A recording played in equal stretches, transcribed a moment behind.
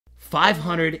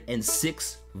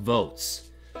506 votes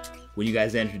when you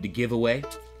guys entered the giveaway.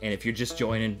 And if you're just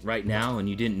joining right now and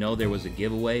you didn't know there was a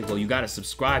giveaway, well, you gotta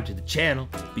subscribe to the channel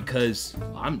because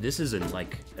this isn't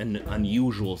like an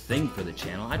unusual thing for the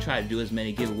channel. I try to do as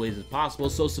many giveaways as possible,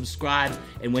 so subscribe.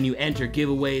 And when you enter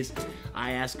giveaways,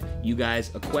 I ask you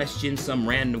guys a question, some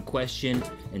random question.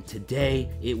 And today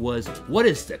it was, what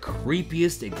is the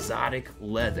creepiest exotic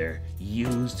leather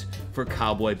used for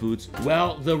cowboy boots?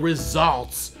 Well, the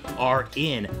results are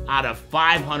in. Out of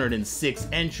 506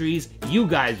 entries, you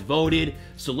guys voted.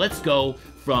 So let's go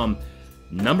from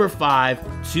number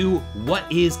 5 to what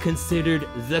is considered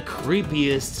the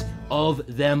creepiest of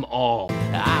them all.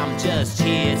 I'm just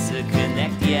here to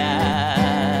connect ya,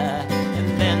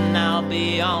 and then I'll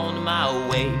be on my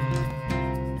way.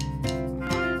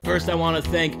 First, I want to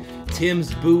thank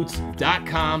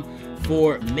timsboots.com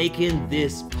for making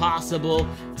this possible.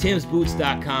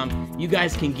 timsboots.com, you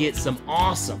guys can get some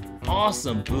awesome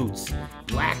boots.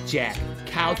 Blackjack,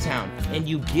 Cowtown, and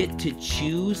you get to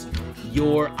choose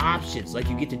your options. Like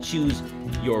you get to choose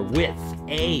your width,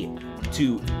 A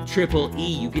to triple E.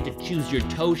 You get to choose your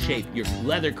toe shape, your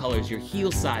leather colors, your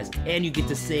heel size, and you get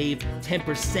to save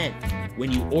 10%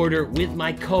 when you order with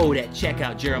my code at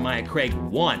checkout, Jeremiah Craig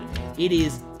 1. It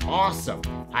is awesome.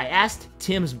 I asked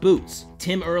Tim's Boots,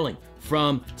 Tim Erling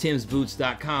from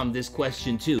timsboots.com, this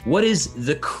question too. What is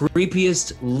the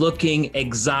creepiest looking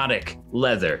exotic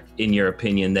leather, in your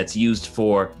opinion, that's used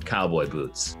for cowboy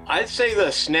boots? I'd say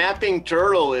the snapping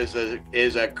turtle is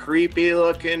a creepy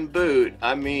looking boot.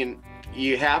 I mean,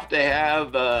 you have to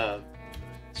have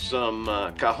some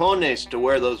cojones to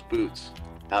wear those boots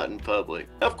out in public.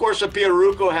 Of course, a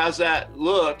Pirarucu has that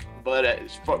look, but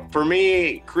for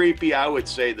me, creepy, I would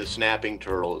say the snapping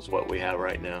turtle is what we have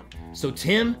right now. So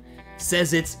Tim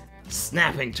says it's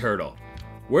snapping turtle.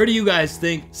 Where do you guys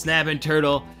think snapping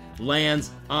turtle lands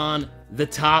on the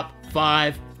top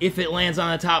 5, if it lands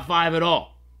on the top 5 at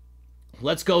all?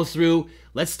 Let's go through.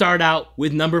 Let's start out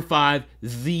with number 5,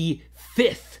 the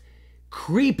 5th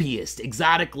creepiest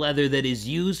exotic leather that is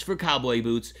used for cowboy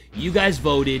boots. You guys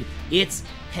voted. It's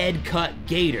Cut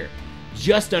Gator.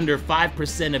 Just under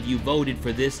 5% of you voted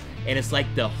for this, and it's like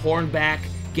the hornback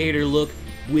gator look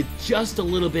with just a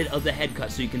little bit of the head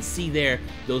cut. So you can see there,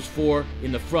 those 4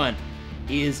 in the front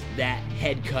is that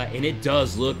head cut, and it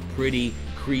does look pretty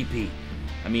creepy.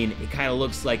 I mean, it kind of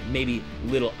looks like maybe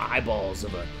little eyeballs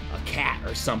of a cat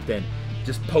or something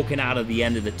just poking out of the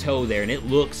end of the toe there, and it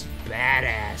looks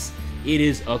badass. It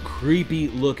is a creepy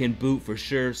looking boot for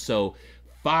sure. So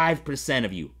 5%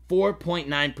 of you,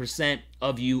 4.9%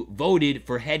 of you voted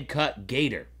for Cut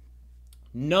Gator.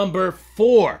 Number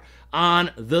 4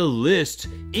 on the list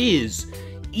is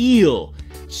eel,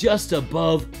 just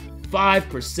above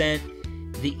 5%.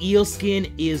 The eel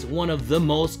skin is one of the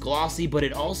most glossy, but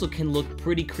it also can look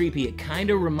pretty creepy. It kind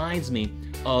of reminds me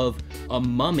of a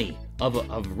mummy,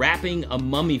 of wrapping a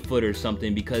mummy foot or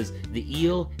something, because the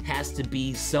eel has to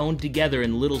be sewn together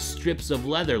in little strips of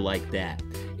leather like that.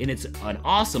 And it's an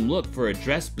awesome look for a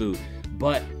dress boot,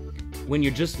 but when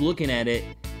you're just looking at it,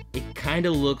 it kind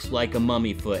of looks like a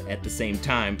mummy foot at the same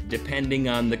time, depending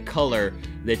on the color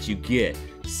that you get.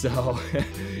 So,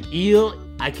 eel,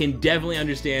 I can definitely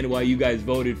understand why you guys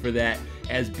voted for that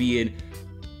as being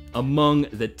among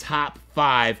the top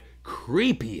 5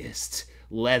 creepiest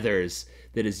leathers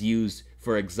that is used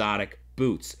for exotic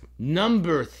boots.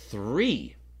 Number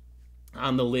 3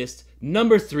 on the list.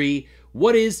 Number 3,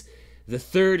 what is the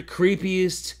 3rd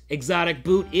creepiest exotic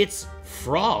boot? It's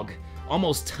frog.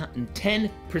 Almost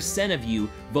 10% of you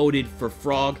voted for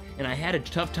frog, and I had a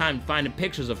tough time finding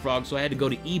pictures of frog, so I had to go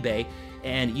to eBay,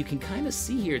 and you can kind of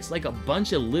see here, it's like a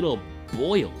bunch of little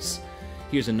boils.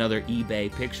 Here's another eBay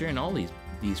picture, and all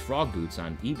these frog boots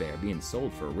on eBay are being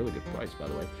sold for a really good price, by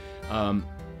the way.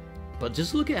 But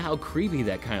just look at how creepy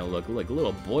that kind of look, like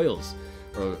little boils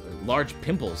or large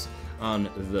pimples on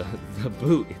the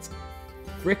boot. It's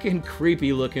freaking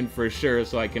creepy looking for sure,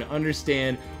 so I can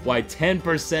understand why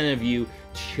 10% of you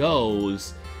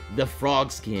chose the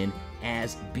frog skin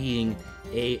as being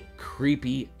a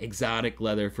creepy exotic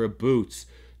leather for boots.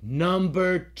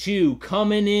 Number 2,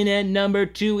 coming in at number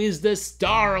 2 is the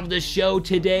star of the show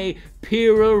today,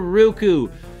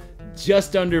 Pirarucu.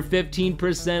 Just under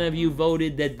 15% of you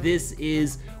voted that this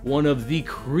is one of the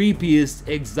creepiest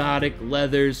exotic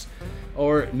leathers.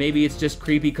 Or maybe it's just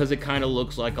creepy because it kind of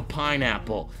looks like a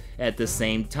pineapple at the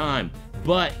same time.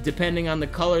 But depending on the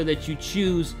color that you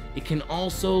choose, it can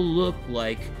also look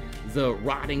like the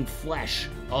rotting flesh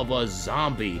of a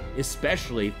zombie,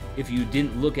 especially if you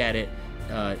didn't look at it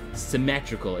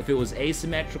symmetrical. If it was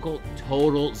asymmetrical,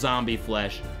 total zombie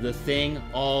flesh, the thing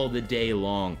all the day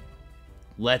long.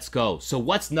 Let's go. So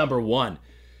what's number 1?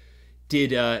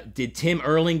 Did Tim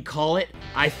Erling call it?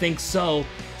 I think so.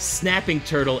 Snapping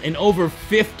turtle, and over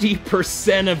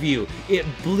 50% of you. It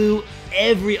blew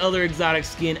every other exotic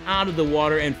skin out of the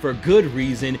water, and for good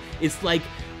reason. It's like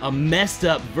a messed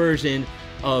up version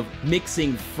of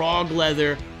mixing frog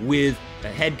leather with a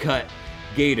head cut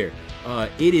gator.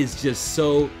 It is just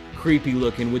so creepy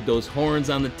looking with those horns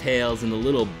on the tails and the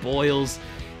little boils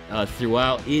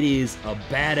throughout. It is a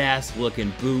badass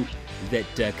looking boot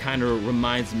that kind of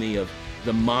reminds me of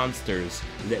the monsters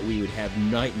that we would have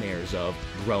nightmares of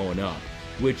growing up,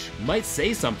 which might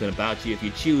say something about you if you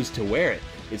choose to wear it.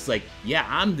 It's like, yeah,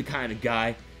 I'm the kind of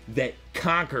guy that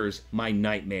conquers my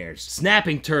nightmares.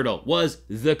 Snapping turtle was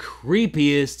the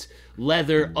creepiest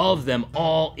leather of them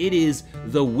all. It is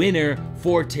the winner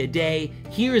for today.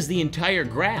 Here is the entire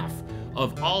graph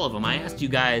of all of them. I asked you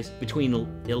guys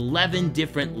between 11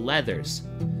 different leathers.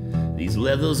 These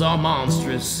leathers are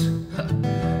monstrous.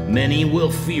 Many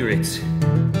will fear it.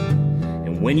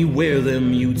 And when you wear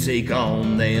them, you take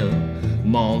on their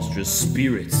monstrous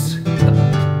spirits.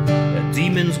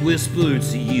 Demons whisper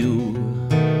to you.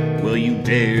 Will you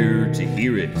dare to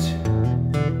hear it?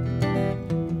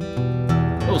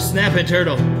 Oh, snapping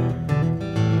turtle.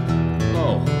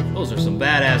 Oh, those are some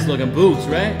badass looking boots,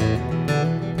 right?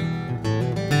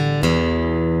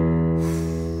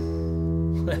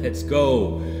 Let's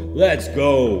go. Let's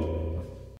go.